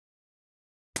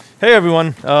Hey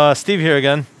everyone, Steve here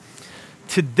again.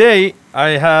 Today I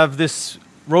have this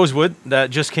rosewood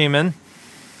that just came in,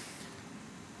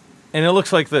 and it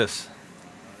looks like this.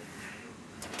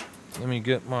 Let me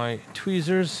get my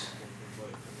tweezers.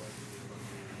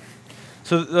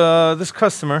 So this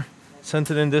customer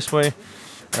sent it in this way.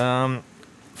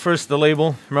 First, the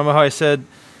label. Remember how I said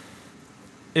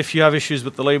if you have issues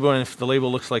with the label and if the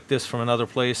label looks like this from another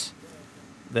place,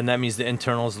 then that means the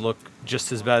internals look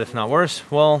just as bad, if not worse.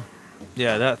 Well,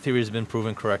 yeah, that theory has been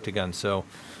proven correct again. So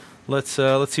let's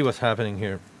see what's happening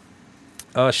here.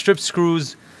 Stripped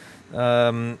screws,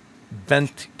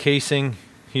 bent casing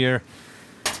here.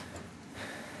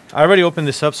 I already opened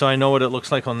this up, so I know what it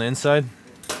looks like on the inside.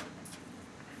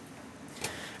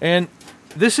 And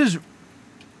this is,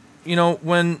 you know,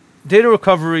 when data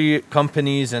recovery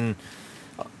companies and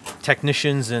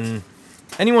technicians and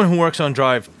anyone who works on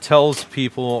Drive tells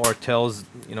people or tells,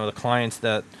 you know, the clients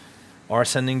that are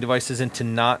sending devices in to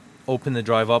not open the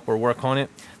drive up or work on it,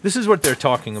 this is what they're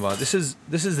talking about. This is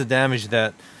the damage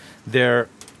that they're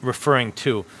referring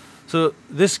to. So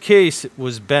this case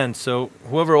was bent, so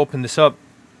whoever opened this up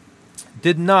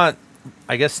did not,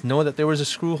 I guess, know that there was a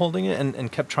screw holding it and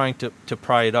kept trying to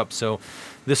pry it up. So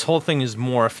this whole thing is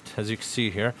morphed, as you can see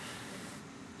here.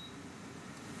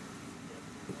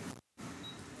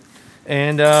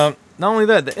 And not only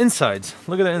that, the insides.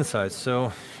 Look at the insides.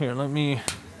 So here, let me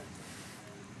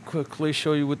quickly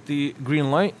show you with the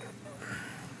green light.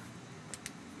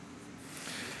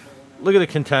 Look at the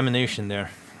contamination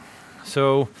there.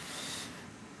 So,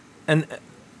 and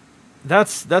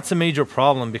that's a major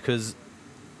problem because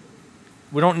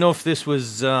we don't know if this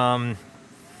was, you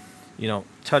know,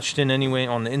 touched in any way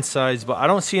on the insides, but I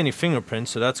don't see any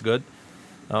fingerprints, so that's good.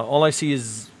 All I see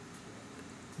is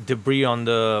debris on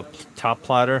the top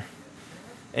platter,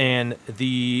 and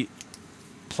the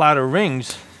platter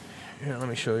rings. Here, let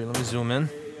me show you. Let me zoom in.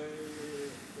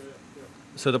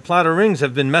 So the platter rings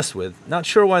have been messed with. Not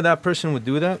sure why that person would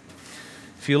do that.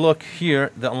 If you look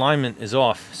here, the alignment is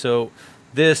off. So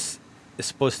this is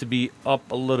supposed to be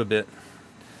up a little bit.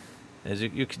 As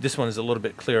this one is a little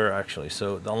bit clearer actually.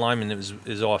 So the alignment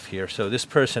is off here. So this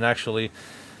person actually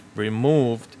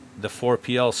removed the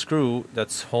 4PL screw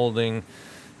that's holding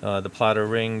the platter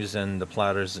rings and the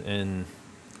platters in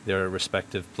their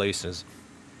respective places.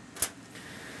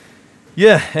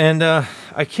 Yeah, and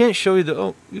I can't show you the,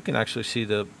 oh, you can actually see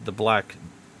the black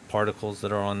particles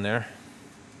that are on there.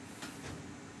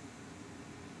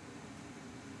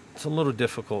 It's a little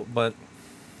difficult, but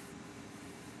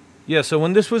yeah, so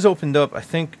when this was opened up, I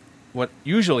think what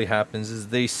usually happens is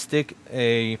they stick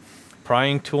a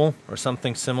prying tool or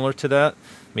something similar to that,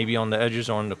 maybe on the edges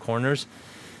or on the corners,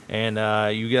 and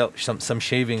you get some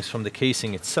shavings from the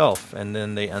casing itself, and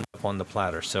then they end up on the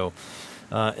platter. So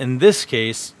in this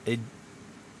case, it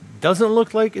doesn't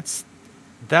look like it's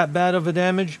that bad of a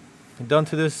damage done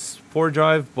to this poor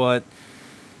drive, but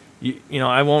you know,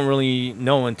 I won't really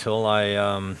know until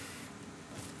I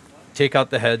take out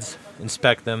the heads,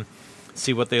 inspect them,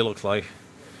 see what they look like,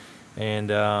 and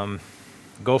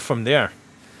go from there.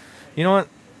 You know what?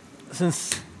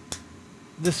 Since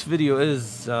this video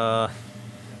is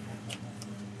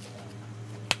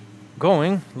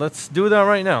going, let's do that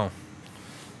right now.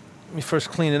 Let me first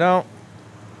clean it out.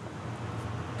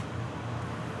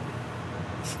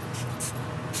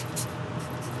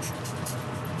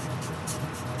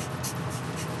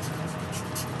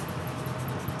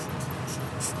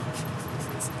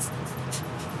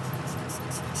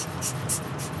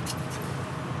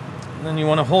 And then you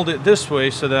want to hold it this way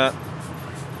so that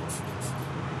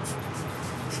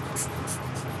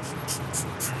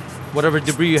whatever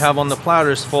debris you have on the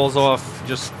platters falls off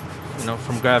just, you know,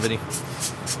 from gravity.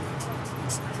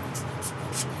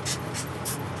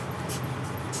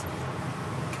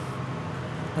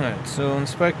 Alright, so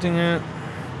inspecting it.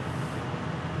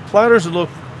 Platters look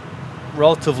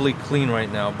relatively clean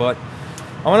right now, but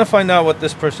I want to find out what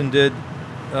this person did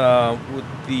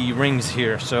with the rings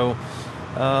here. So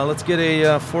let's get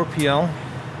a 4PL.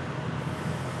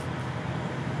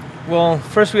 Well,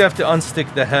 first we have to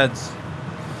unstick the heads.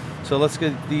 So let's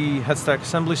get the headstock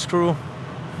assembly screw.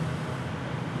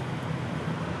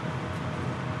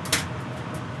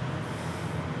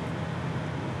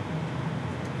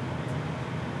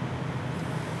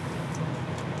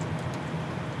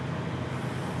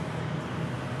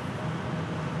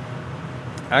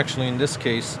 Actually, in this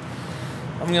case,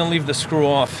 I'm going to leave the screw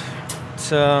off.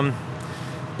 It's, the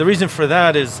reason for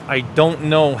that is I don't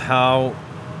know how,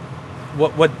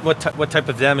 what type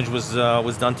of damage was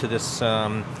done to this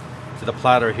to the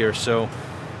platter here. So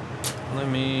let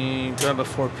me grab a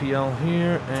 4PL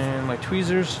here and my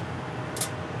tweezers.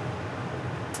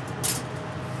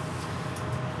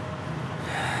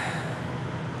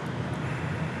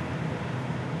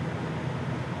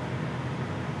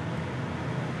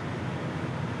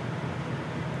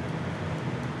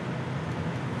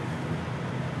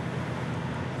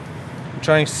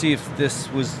 trying to see if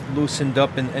this was loosened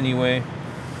up in any way.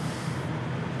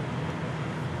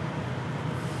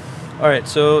 Alright,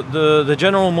 so the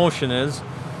general motion is,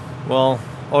 well,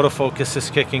 autofocus is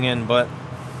kicking in, but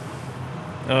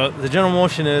the general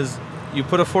motion is you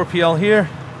put a 4PL here,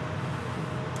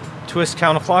 twist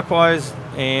counterclockwise,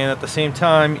 and at the same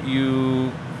time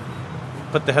you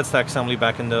put the headstock assembly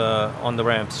back on the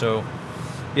ramp. So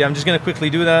yeah, I'm just going to quickly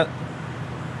do that.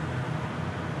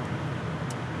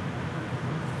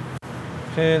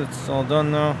 Okay, that's all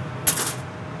done now.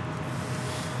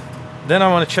 Then I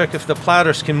want to check if the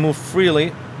platters can move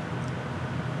freely.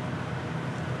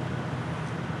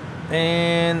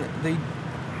 And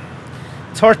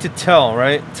it's hard to tell,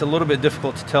 right? It's a little bit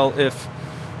difficult to tell if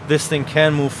this thing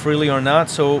can move freely or not.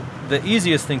 So the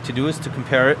easiest thing to do is to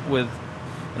compare it with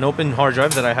an open hard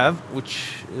drive that I have,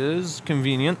 which is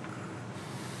convenient.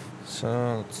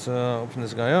 So let's open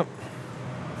this guy up.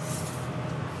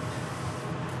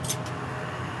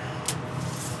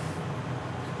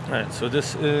 Alright, so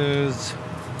this is,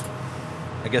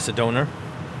 I guess, a donor.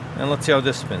 And let's see how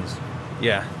this spins.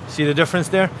 Yeah, see the difference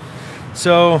there?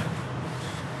 So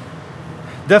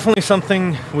definitely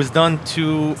something was done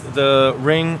to the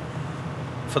ring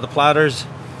for the platters.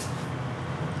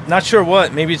 Not sure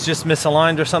what, maybe it's just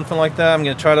misaligned or something like that. I'm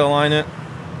going to try to align it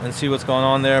and see what's going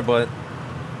on there, but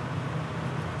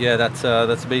yeah,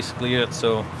 that's basically it.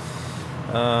 So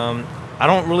I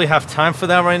don't really have time for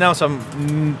that right now, so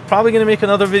I'm probably going to make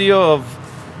another video of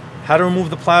how to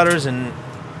remove the platters and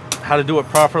how to do it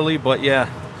properly. But yeah,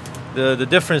 the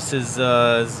difference is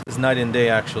night and day,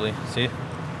 actually. See?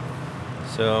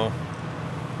 So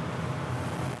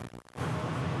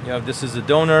yeah, this is the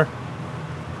donor,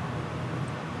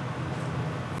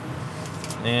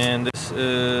 and this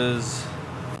is,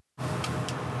 I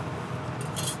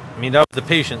mean, that was the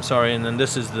patient, sorry, and then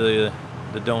this is the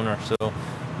donor. So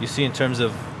you see, in terms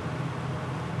of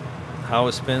how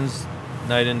it spins,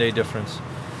 night and day difference.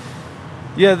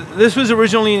 Yeah, this was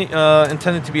originally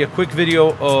intended to be a quick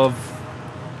video of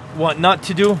what not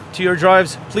to do to your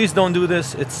drives. Please don't do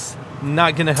this. It's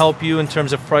not going to help you in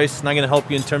terms of price, not going to help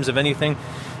you in terms of anything.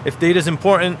 If data is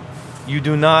important, you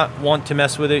do not want to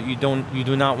mess with it. You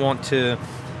do not want to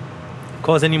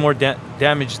cause any more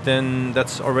damage than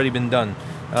that's already been done.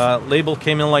 Label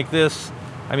came in like this.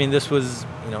 I mean, this was,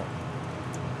 you know,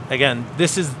 again,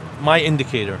 this is my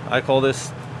indicator. I call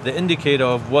this the indicator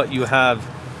of what you have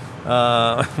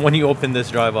when you open this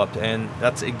drive up, and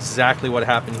that's exactly what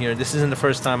happened here. This isn't the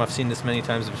first time. I've seen this many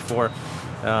times before,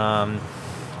 and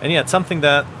yeah, it's something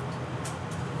that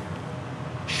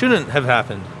shouldn't have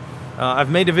happened. I've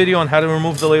made a video on how to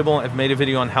remove the label. I've made a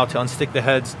video on how to unstick the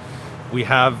heads. We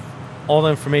have all the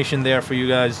information there for you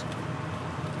guys,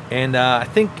 and I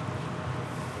think,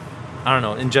 I don't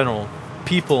know, in general,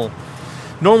 people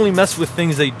normally mess with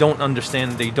things they don't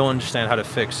understand how to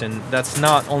fix, and that's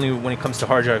not only when it comes to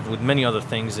hard drive, with many other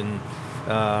things, and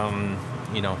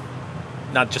you know,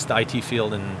 not just the IT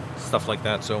field and stuff like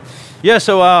that. So yeah,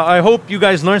 so I hope you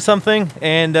guys learned something,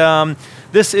 and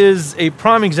this is a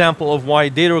prime example of why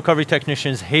data recovery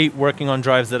technicians hate working on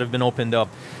drives that have been opened up.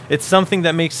 It's something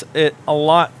that makes it a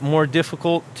lot more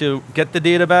difficult to get the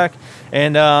data back,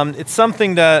 and it's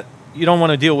something that you don't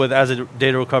want to deal with as a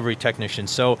data recovery technician.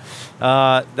 So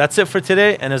that's it for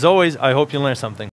today, and as always, I hope you learned something.